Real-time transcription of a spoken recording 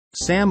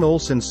Sam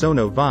Olsen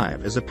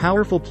Sonovive is a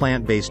powerful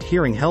plant-based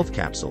hearing health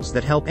capsules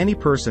that help any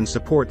person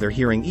support their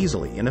hearing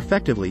easily and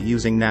effectively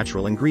using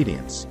natural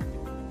ingredients.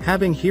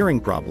 Having hearing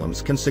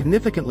problems can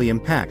significantly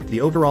impact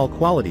the overall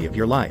quality of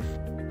your life.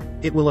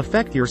 It will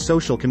affect your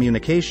social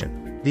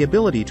communication, the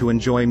ability to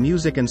enjoy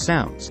music and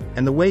sounds,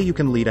 and the way you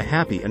can lead a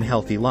happy and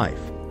healthy life.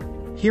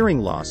 Hearing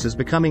loss is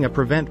becoming a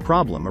prevalent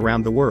problem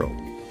around the world.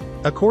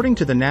 According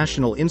to the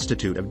National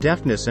Institute of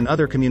Deafness and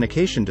Other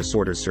Communication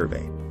Disorders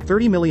survey,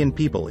 30 million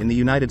people in the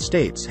United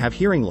States have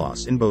hearing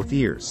loss in both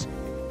ears.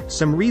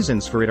 Some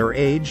reasons for it are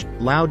age,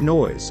 loud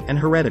noise, and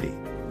heredity.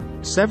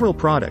 Several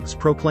products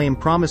proclaim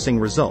promising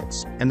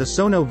results, and the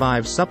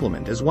Sonovive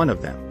supplement is one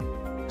of them.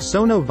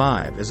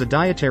 Sonovive is a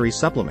dietary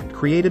supplement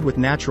created with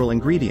natural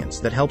ingredients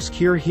that helps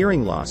cure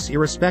hearing loss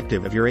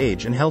irrespective of your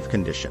age and health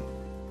condition.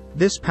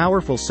 This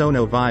powerful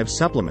Sonovive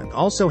supplement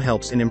also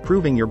helps in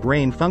improving your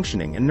brain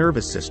functioning and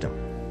nervous system.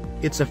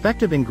 Its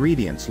effective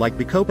ingredients like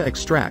Bacopa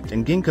extract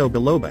and Ginkgo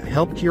biloba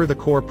help cure the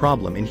core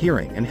problem in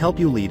hearing and help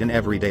you lead an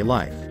everyday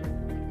life.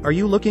 Are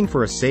you looking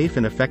for a safe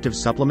and effective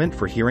supplement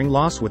for hearing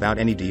loss without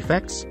any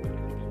defects?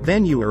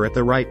 Then you are at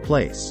the right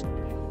place.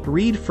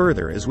 Read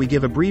further as we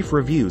give a brief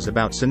reviews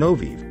about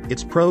Sonovive,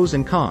 its pros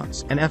and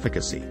cons, and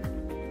efficacy.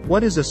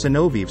 What is a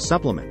Sonovive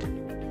supplement?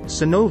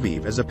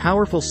 Sonovive is a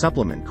powerful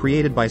supplement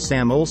created by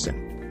Sam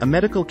Olsen, a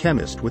medical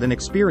chemist with an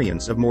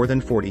experience of more than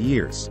 40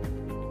 years.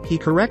 He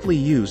correctly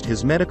used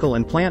his medical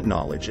and plant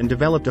knowledge and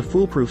developed a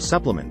foolproof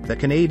supplement that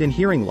can aid in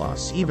hearing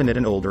loss even at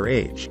an older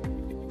age.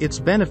 Its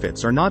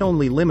benefits are not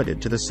only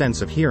limited to the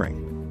sense of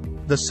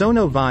hearing. The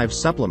Sonovive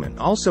supplement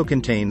also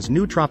contains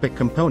nootropic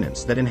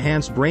components that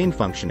enhance brain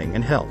functioning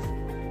and health.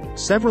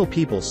 Several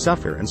people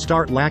suffer and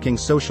start lacking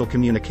social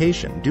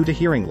communication due to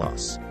hearing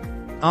loss.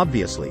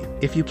 Obviously,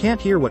 if you can't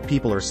hear what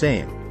people are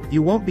saying,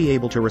 you won't be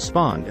able to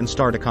respond and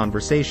start a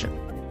conversation.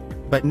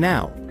 But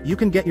now, you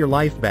can get your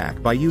life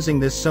back by using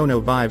this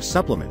Sonovive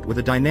supplement with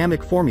a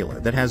dynamic formula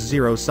that has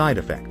 0 side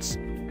effects.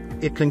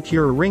 It can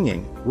cure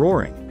ringing,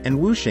 roaring, and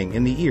whooshing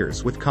in the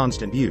ears with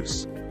constant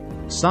use.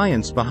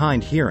 Science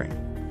behind hearing.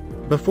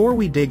 Before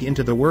we dig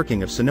into the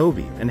working of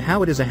Sonovive and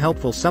how it is a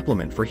helpful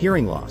supplement for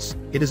hearing loss,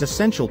 it is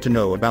essential to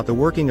know about the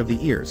working of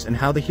the ears and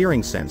how the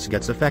hearing sense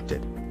gets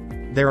affected.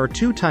 There are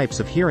 2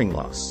 types of hearing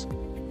loss.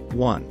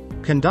 1.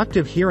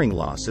 Conductive hearing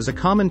loss is a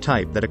common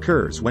type that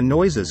occurs when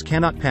noises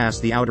cannot pass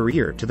the outer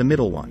ear to the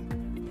middle one.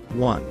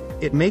 1.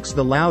 It makes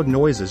the loud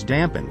noises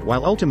dampened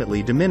while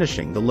ultimately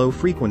diminishing the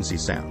low-frequency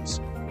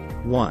sounds.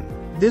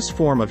 1. This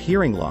form of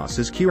hearing loss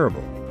is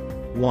curable.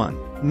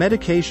 1.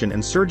 Medication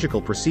and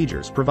surgical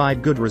procedures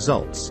provide good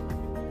results.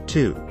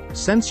 2.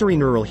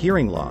 Sensorineural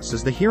hearing loss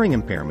is the hearing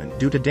impairment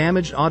due to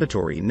damaged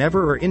auditory nerve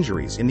or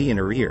injuries in the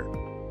inner ear.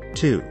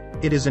 2.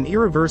 It is an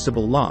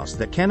irreversible loss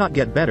that cannot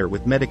get better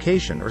with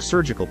medication or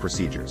surgical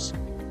procedures.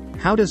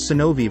 How does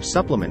Sonovive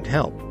supplement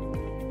help?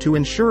 To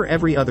ensure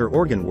every other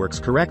organ works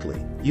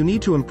correctly, you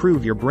need to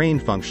improve your brain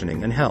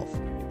functioning and health.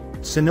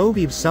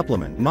 Sonovive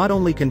supplement not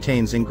only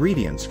contains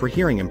ingredients for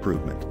hearing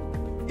improvement,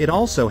 it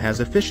also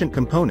has efficient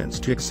components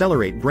to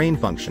accelerate brain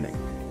functioning.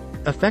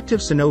 Effective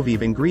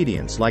Sonovive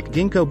ingredients like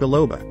Ginkgo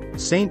biloba,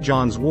 St.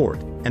 John's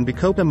wort, and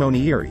Bacopa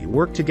monnieri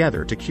work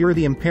together to cure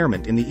the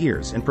impairment in the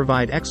ears and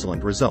provide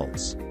excellent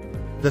results.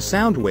 The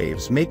sound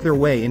waves make their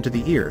way into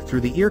the ear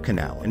through the ear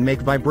canal and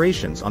make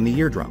vibrations on the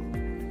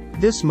eardrum.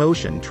 This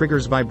motion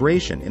triggers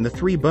vibration in the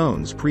 3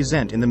 bones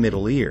present in the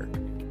middle ear.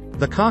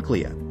 The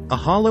cochlea, a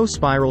hollow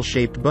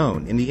spiral-shaped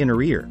bone in the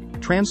inner ear,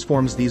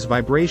 transforms these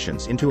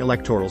vibrations into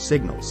electoral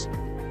signals.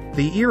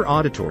 The ear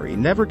auditory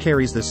never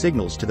carries the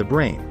signals to the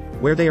brain,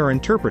 where they are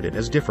interpreted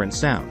as different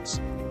sounds.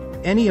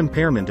 Any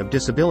impairment of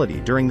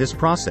disability during this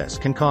process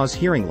can cause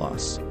hearing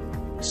loss.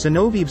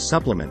 Sonovive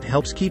supplement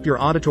helps keep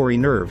your auditory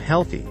nerve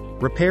healthy,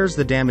 repairs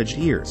the damaged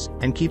ears,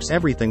 and keeps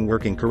everything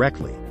working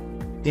correctly.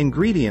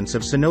 Ingredients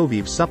of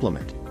Sonovive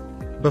supplement.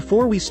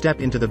 Before we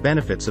step into the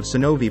benefits of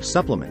Sonovive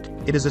supplement,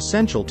 it is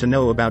essential to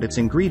know about its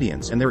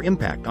ingredients and their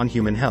impact on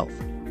human health.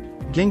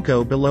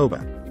 Ginkgo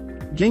biloba.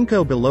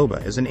 Ginkgo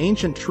biloba is an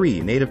ancient tree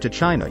native to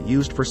China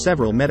used for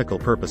several medical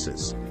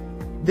purposes.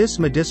 This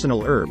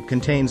medicinal herb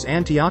contains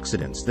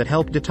antioxidants that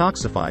help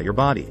detoxify your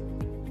body.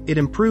 It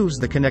improves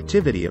the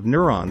connectivity of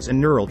neurons and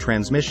neural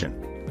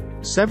transmission.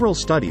 Several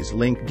studies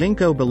link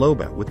Ginkgo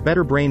biloba with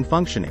better brain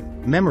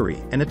functioning,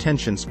 memory, and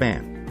attention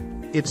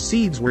span. Its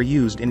seeds were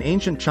used in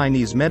ancient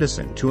Chinese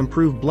medicine to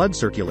improve blood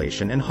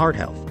circulation and heart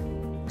health.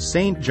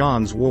 St.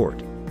 John's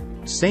wort.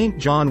 St.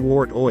 John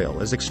wort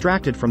oil is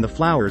extracted from the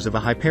flowers of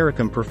a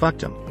Hypericum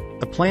perfectum,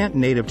 a plant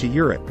native to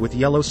Europe with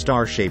yellow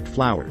star-shaped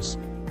flowers.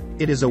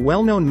 It is a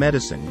well-known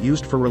medicine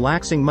used for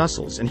relaxing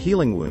muscles and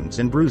healing wounds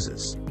and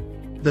bruises.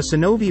 The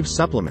Sonovive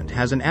supplement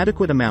has an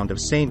adequate amount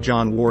of St.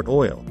 John wort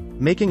oil,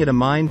 making it a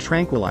mind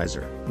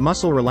tranquilizer,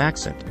 muscle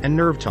relaxant, and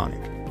nerve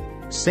tonic.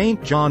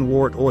 St. John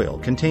wort oil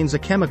contains a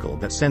chemical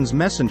that sends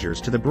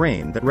messengers to the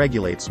brain that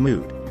regulates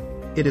mood.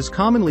 It is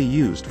commonly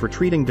used for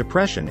treating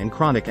depression and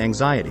chronic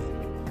anxiety.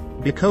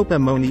 Bacopa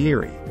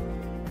monnieri.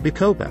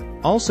 Bacopa,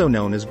 also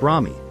known as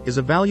Brahmi, is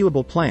a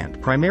valuable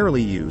plant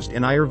primarily used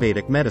in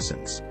Ayurvedic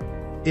medicines.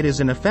 It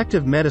is an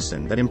effective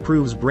medicine that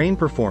improves brain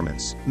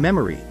performance,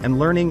 memory, and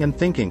learning and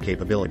thinking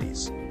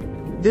capabilities.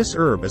 This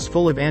herb is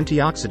full of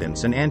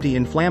antioxidants and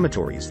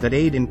anti-inflammatories that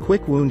aid in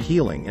quick wound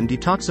healing and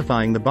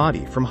detoxifying the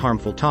body from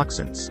harmful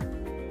toxins.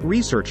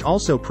 Research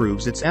also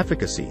proves its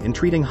efficacy in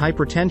treating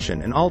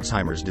hypertension and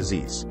Alzheimer's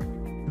disease.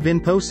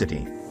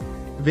 Vinpocetine.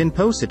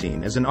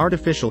 Vinpocetine is an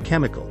artificial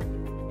chemical.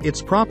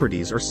 Its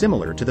properties are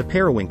similar to the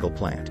periwinkle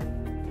plant.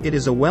 It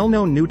is a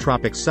well-known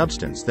nootropic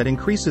substance that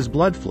increases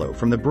blood flow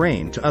from the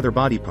brain to other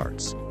body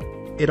parts.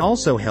 It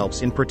also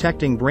helps in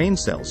protecting brain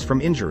cells from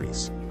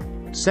injuries.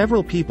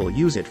 Several people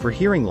use it for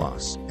hearing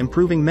loss,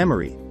 improving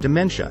memory,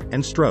 dementia,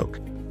 and stroke.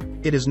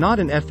 It is not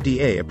an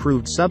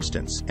FDA-approved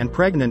substance, and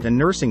pregnant and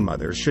nursing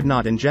mothers should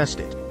not ingest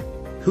it.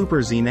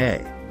 Huperzine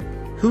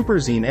A.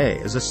 Huperzine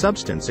A is a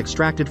substance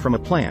extracted from a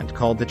plant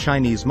called the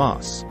Chinese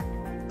moss.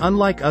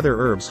 Unlike other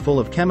herbs full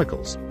of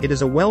chemicals, it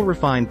is a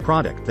well-refined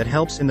product that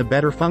helps in the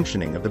better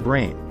functioning of the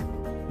brain.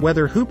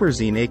 Whether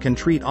Huperzine A can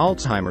treat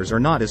Alzheimer's or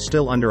not is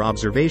still under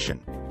observation,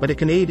 but it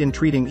can aid in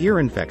treating ear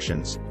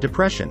infections,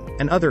 depression,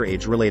 and other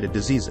age-related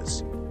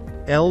diseases.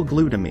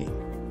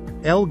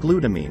 L-glutamine.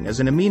 L-glutamine is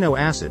an amino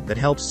acid that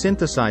helps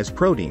synthesize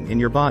protein in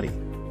your body.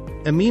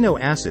 Amino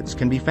acids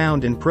can be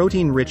found in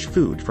protein-rich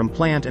food from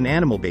plant and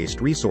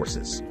animal-based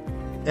resources.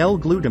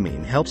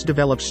 L-glutamine helps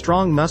develop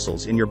strong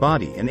muscles in your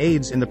body and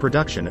aids in the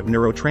production of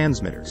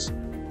neurotransmitters.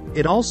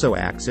 It also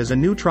acts as a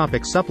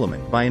nootropic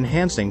supplement by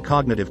enhancing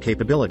cognitive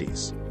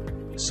capabilities.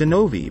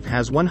 Sonovive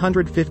has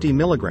 150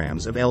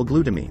 mg of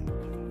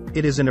L-glutamine.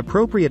 It is an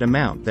appropriate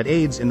amount that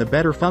aids in the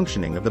better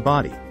functioning of the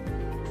body.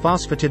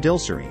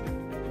 Phosphatidylserine.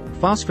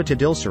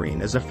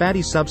 Phosphatidylserine is a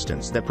fatty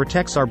substance that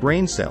protects our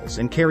brain cells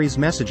and carries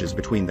messages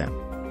between them.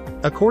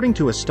 According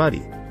to a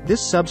study,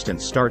 this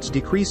substance starts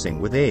decreasing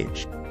with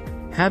age.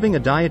 Having a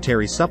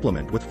dietary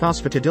supplement with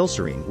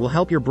phosphatidylserine will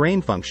help your brain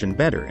function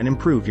better and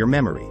improve your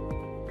memory.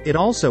 It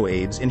also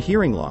aids in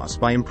hearing loss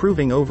by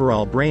improving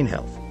overall brain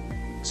health.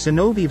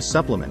 Sonovive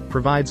supplement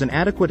provides an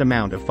adequate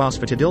amount of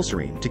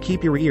phosphatidylserine to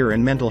keep your ear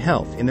and mental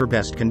health in their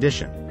best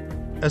condition.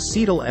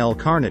 Acetyl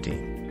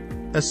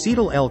L-carnitine.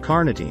 Acetyl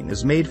L-carnitine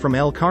is made from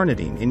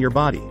L-carnitine in your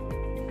body.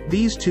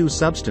 These two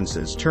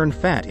substances turn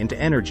fat into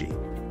energy.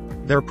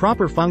 Their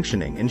proper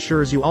functioning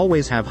ensures you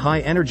always have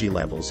high energy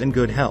levels and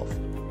good health.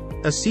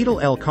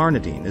 Acetyl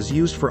L-carnitine is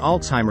used for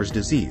Alzheimer's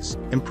disease,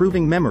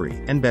 improving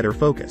memory and better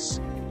focus.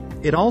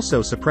 It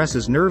also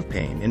suppresses nerve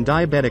pain in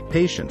diabetic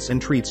patients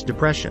and treats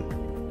depression.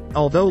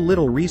 Although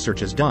little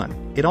research is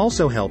done, it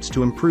also helps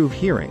to improve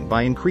hearing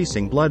by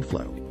increasing blood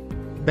flow.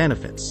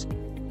 Benefits.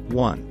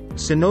 1.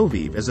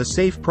 Sonovive is a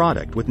safe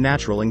product with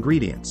natural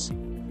ingredients.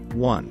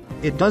 1.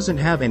 It doesn't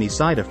have any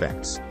side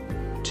effects.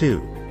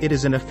 2. It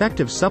is an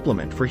effective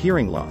supplement for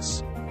hearing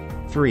loss.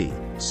 3.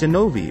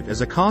 Sonovive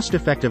is a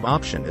cost-effective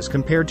option as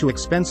compared to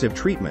expensive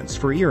treatments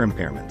for ear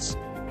impairments.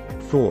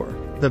 4.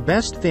 The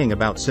best thing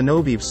about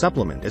Sonovive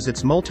supplement is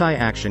its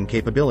multi-action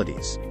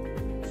capabilities.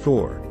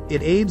 4.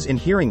 It aids in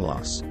hearing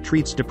loss,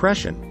 treats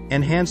depression,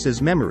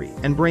 enhances memory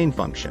and brain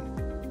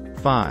function.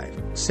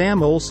 5.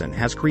 Sam Olson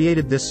has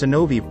created this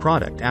Sonovive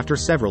product after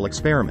several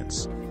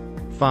experiments.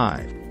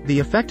 5. The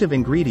effective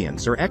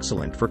ingredients are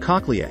excellent for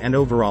cochlea and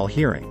overall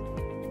hearing.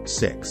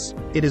 6.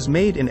 It is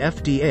made in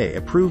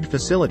FDA-approved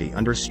facility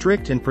under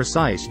strict and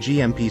precise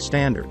GMP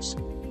standards.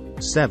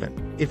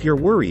 7. If you're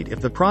worried if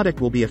the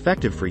product will be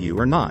effective for you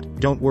or not,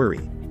 don't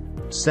worry.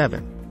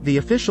 7. The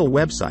official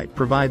website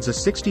provides a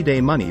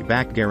 60-day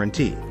money-back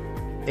guarantee.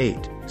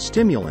 8.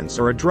 Stimulants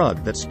are a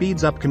drug that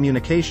speeds up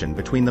communication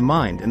between the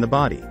mind and the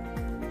body.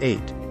 8.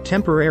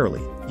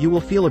 Temporarily, you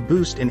will feel a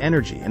boost in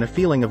energy and a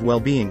feeling of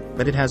well-being,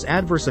 but it has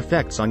adverse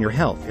effects on your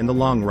health in the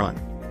long run.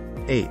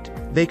 8.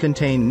 They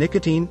contain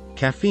nicotine,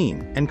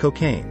 caffeine, and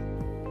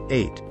cocaine.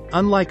 8.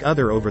 Unlike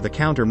other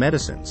over-the-counter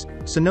medicines,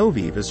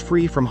 Sonovive is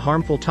free from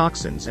harmful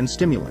toxins and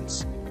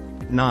stimulants.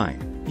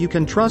 9. You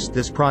can trust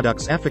this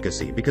product's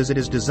efficacy because it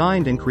is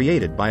designed and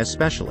created by a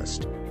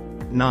specialist.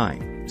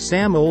 9.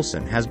 Sam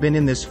Olson has been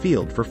in this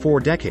field for 4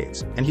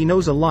 decades, and he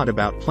knows a lot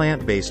about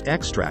plant-based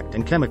extract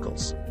and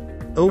chemicals.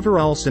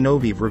 Overall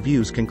Sonovive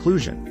Review's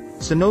conclusion: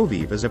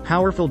 Sonovive is a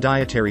powerful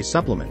dietary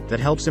supplement that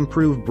helps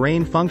improve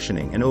brain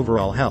functioning and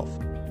overall health.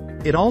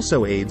 It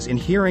also aids in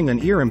hearing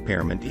and ear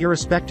impairment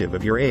irrespective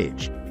of your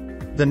age.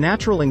 The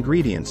natural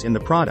ingredients in the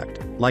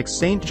product, like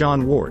St.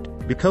 John wort,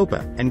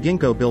 bacopa, and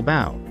ginkgo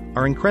biloba,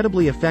 are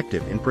incredibly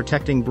effective in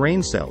protecting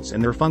brain cells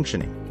and their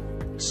functioning.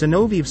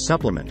 Sonovive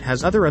supplement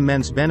has other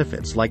immense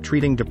benefits like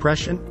treating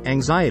depression,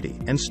 anxiety,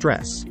 and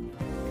stress.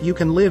 You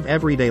can live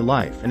everyday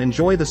life and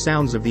enjoy the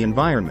sounds of the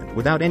environment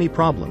without any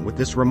problem with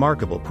this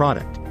remarkable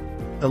product.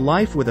 A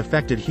life with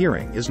affected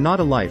hearing is not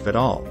a life at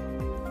all.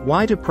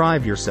 Why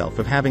deprive yourself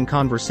of having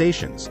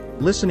conversations,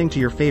 listening to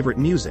your favorite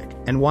music,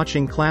 and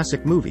watching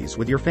classic movies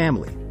with your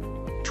family?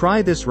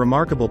 Try this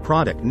remarkable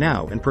product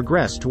now and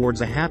progress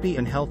towards a happy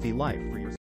and healthy life.